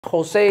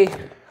Jose,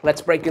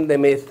 let's break in the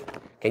myth.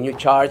 Can you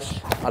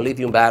charge a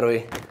lithium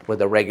battery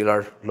with a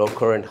regular low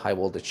current high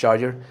voltage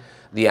charger?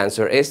 The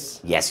answer is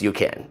yes, you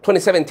can.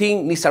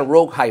 2017 Nissan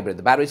Rogue Hybrid.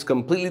 The battery is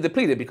completely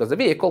depleted because the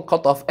vehicle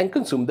cut off and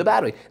consumed the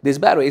battery. This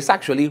battery is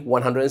actually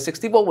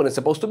 160 volt when it's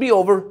supposed to be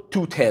over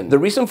 210. The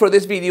reason for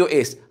this video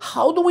is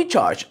how do we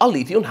charge a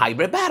lithium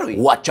hybrid battery?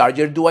 What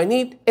charger do I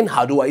need and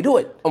how do I do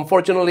it?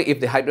 Unfortunately, if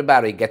the hybrid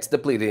battery gets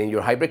depleted in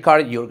your hybrid car,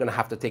 you're gonna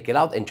have to take it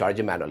out and charge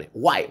it manually.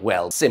 Why?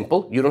 Well,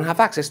 simple. You don't have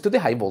access to the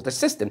high voltage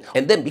system.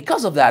 And then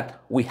because of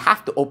that, we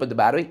have to open the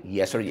battery,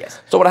 yes or yes.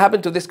 So what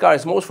happened to this car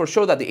is most for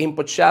sure that the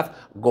input shaft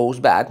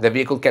goes bad. The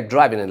vehicle kept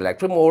driving in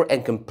electric mode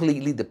and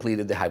completely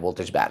depleted the high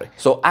voltage battery.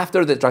 So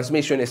after the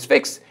transmission is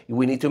fixed,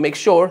 we need to make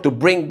sure to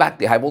bring back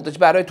the high voltage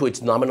battery to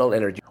its nominal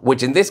energy,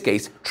 which in this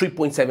case,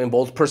 3.7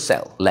 volts per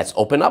cell. Let's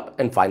open up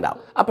and find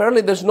out.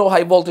 Apparently there's no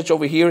high voltage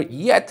over here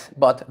yet,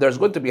 but there's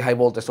going to be high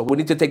voltage, so we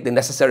need to take the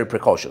necessary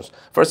precautions.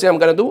 First thing I'm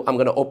gonna do, I'm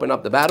gonna open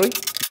up the battery.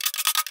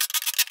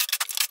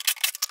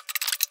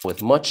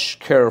 With much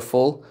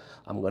careful,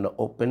 I'm gonna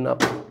open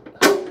up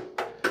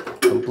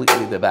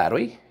completely the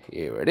battery.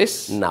 Here it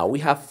is. Now we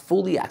have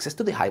fully access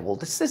to the high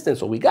voltage system,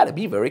 so we gotta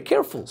be very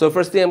careful. So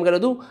first thing I'm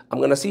gonna do,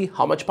 I'm gonna see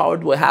how much power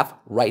do I have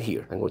right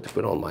here. I'm going to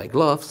put on my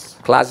gloves.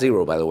 Class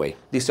 0, by the way.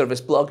 The service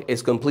plug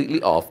is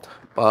completely off,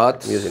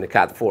 but I'm using a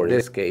Cat 4 in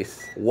this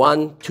case.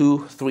 1,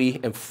 2, 3,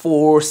 and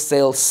 4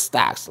 cell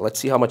stacks. Let's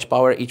see how much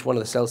power each one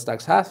of the cell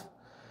stacks has.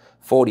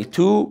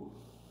 42,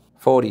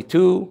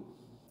 42,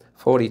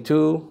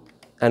 42,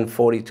 and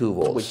 42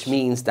 volts, which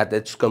means that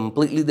it's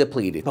completely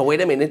depleted. But wait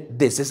a minute,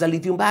 this is a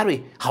lithium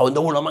battery. How in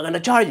the world am I gonna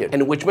charge it?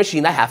 And which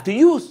machine I have to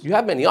use? You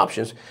have many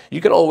options.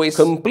 You can always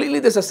completely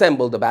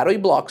disassemble the battery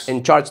blocks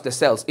and charge the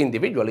cells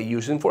individually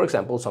using, for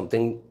example,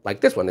 something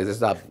like this one. This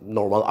is a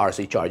normal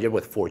RC charger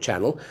with 4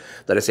 channel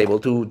that is able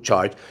to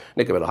charge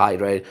nickel metal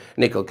hydride,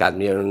 nickel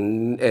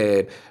cadmium,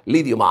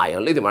 lithium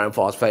iron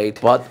phosphate,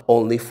 but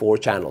only 4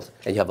 channels.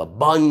 And you have a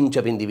bunch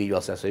of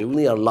individual cells, so you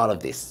need a lot of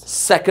this.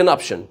 Second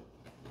option,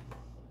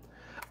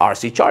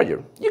 RC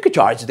charger. You could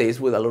charge this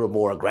with a little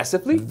more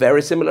aggressively,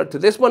 very similar to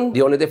this one.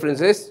 The only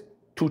difference is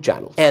 2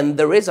 channels. And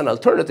there is an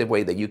alternative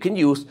way that you can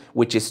use,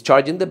 which is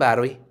charging the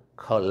battery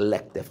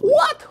collectively.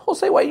 What?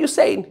 Jose, what are you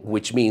saying?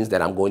 Which means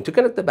that I'm going to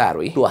connect the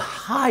battery to a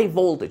high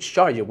voltage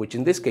charger, which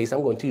in this case,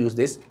 I'm going to use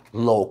this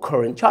low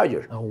current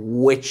charger. Now,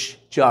 which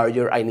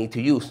charger I need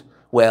to use?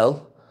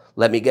 Well,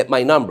 let me get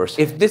my numbers.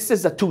 If this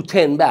is a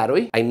 210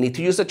 battery, I need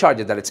to use a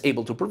charger that it's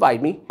able to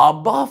provide me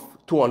above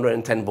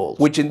 210 volts,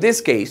 which in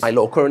this case, my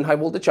low current high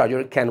voltage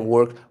charger can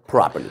work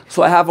properly.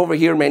 So I have over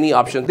here many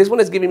options. This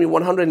one is giving me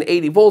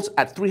 180 volts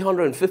at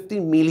 350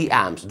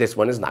 milliamps. This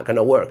one is not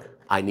gonna work.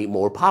 I need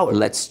more power.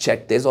 Let's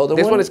check this other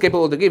one. This one is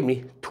capable to give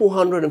me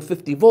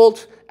 250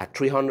 volts at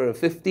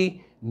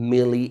 350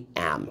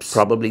 milliamps.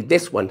 Probably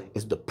this one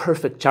is the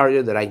perfect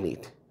charger that I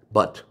need.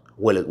 But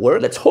will it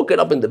work? Let's hook it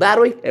up in the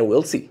battery and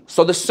we'll see.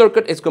 So the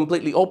circuit is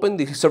completely open.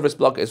 The service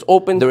plug is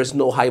open. There is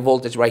no high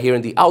voltage right here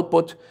in the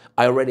output.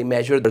 I already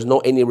measured. There's no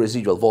any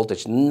residual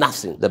voltage,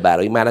 nothing. The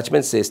battery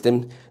management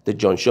system, the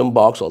junction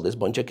box, all this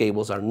bunch of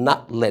cables are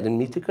not letting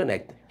me to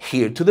connect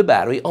here to the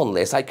battery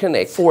unless I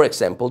connect, for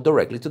example,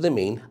 directly to the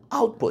main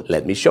output.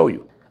 Let me show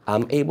you.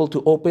 I'm able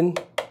to open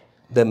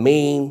the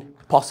main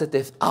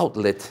positive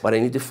outlet, but I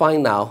need to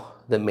find now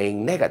the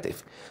main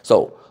negative.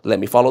 So let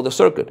me follow the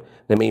circuit.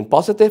 The main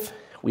positive,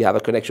 we have a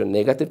connection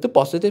negative to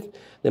positive,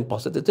 then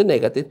positive to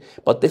negative,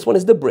 but this one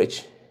is the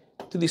bridge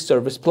to the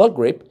service plug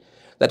grip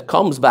that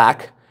comes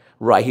back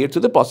right here to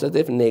the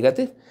positive,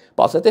 negative,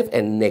 positive,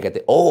 and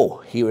negative. Oh,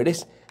 here it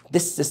is.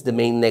 This is the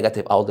main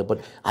negative outlet,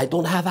 but I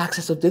don't have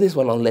access to this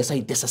one unless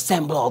I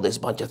disassemble all this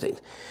bunch of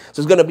things.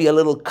 So it's gonna be a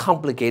little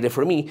complicated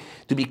for me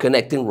to be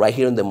connecting right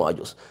here in the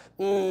modules.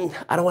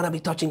 I don't wanna be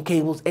touching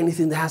cables,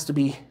 anything that has to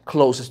be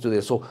closest to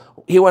this. So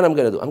here what I'm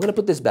gonna do, I'm gonna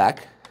put this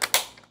back.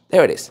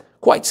 There it is,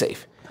 quite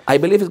safe. I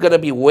believe it's gonna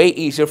be way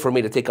easier for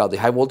me to take out the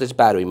high voltage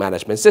battery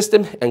management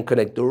system and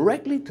connect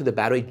directly to the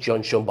battery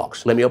junction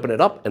box. Let me open it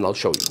up and I'll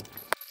show you.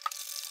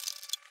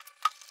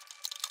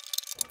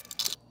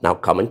 Now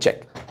come and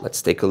check.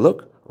 Let's take a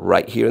look.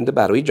 Right here in the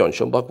battery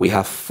junction box, we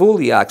have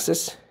fully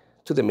access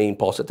to the main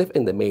positive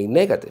and the main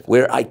negative,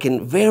 where I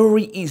can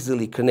very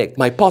easily connect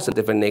my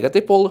positive and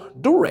negative pole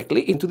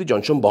directly into the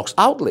junction box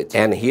outlet.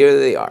 And here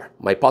they are,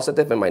 my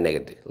positive and my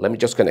negative. Let me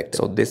just connect it.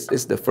 So this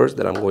is the first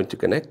that I'm going to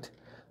connect.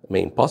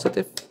 Main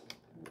positive,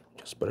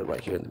 just put it right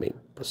here in the main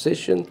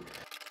position.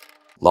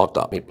 Locked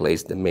up. Let me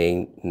place the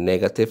main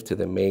negative to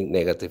the main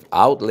negative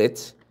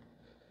outlet.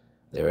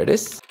 There it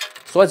is.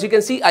 So as you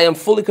can see, I am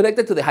fully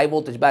connected to the high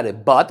voltage battery,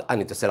 but I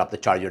need to set up the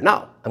charger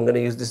now. I'm gonna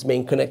use this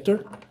main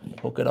connector,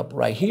 hook it up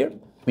right here.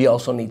 We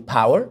also need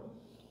power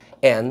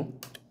and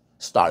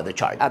start the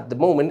charge. At the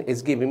moment,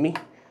 it's giving me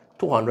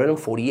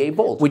 248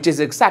 volts, which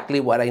is exactly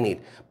what I need.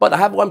 But I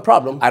have one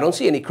problem. I don't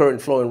see any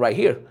current flowing right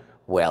here.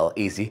 Well,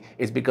 easy.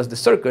 It's because the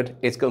circuit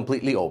is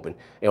completely open.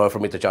 In order for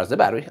me to charge the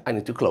battery, I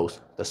need to close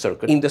the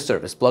circuit in the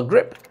service plug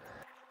grip.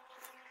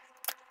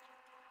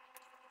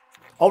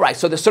 All right,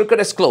 so the circuit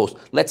is closed.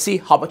 Let's see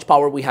how much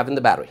power we have in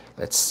the battery.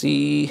 Let's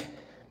see,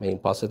 main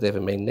positive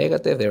and main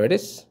negative, there it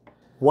is.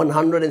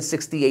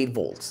 168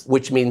 volts,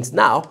 which means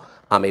now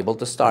I'm able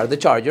to start the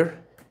charger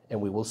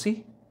and we will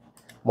see,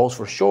 most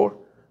for sure,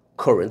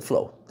 current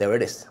flow. There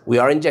it is. We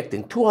are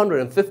injecting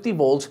 250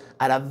 volts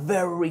at a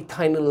very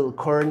tiny little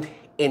current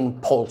in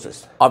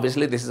pulses.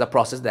 Obviously, this is a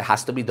process that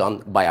has to be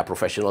done by a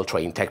professional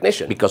trained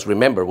technician, because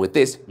remember, with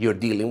this, you're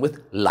dealing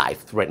with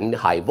life-threatening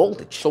high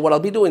voltage. So what I'll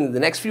be doing in the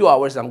next few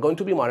hours, I'm going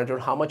to be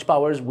monitoring how much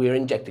power we're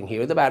injecting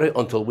here in the battery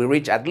until we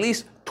reach at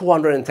least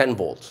 210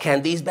 volts.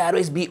 Can these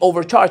batteries be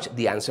overcharged?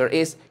 The answer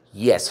is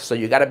yes. So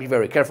you gotta be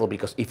very careful,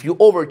 because if you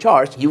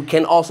overcharge, you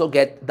can also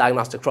get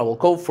diagnostic trouble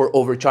code for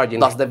overcharging.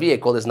 Thus, the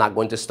vehicle is not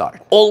going to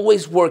start.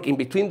 Always work in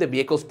between the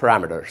vehicle's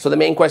parameters. So the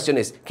main question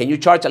is, can you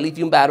charge a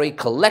lithium battery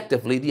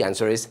collectively? The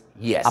answer is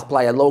yes.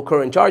 Apply a low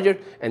current charger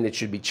and it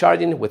should be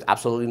charging with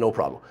absolutely no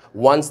problem.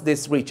 Once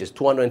this reaches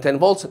 210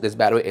 volts, this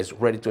battery is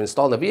ready to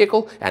install in the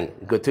vehicle and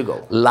good to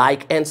go.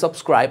 Like and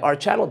subscribe our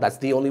channel. That's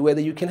the only way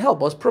that you can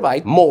help us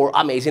provide more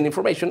amazing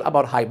information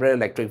about hybrid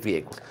electric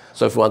vehicles.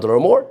 So if you want to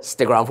learn more,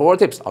 stick around for more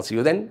tips. I'll see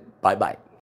you then. Bye-bye.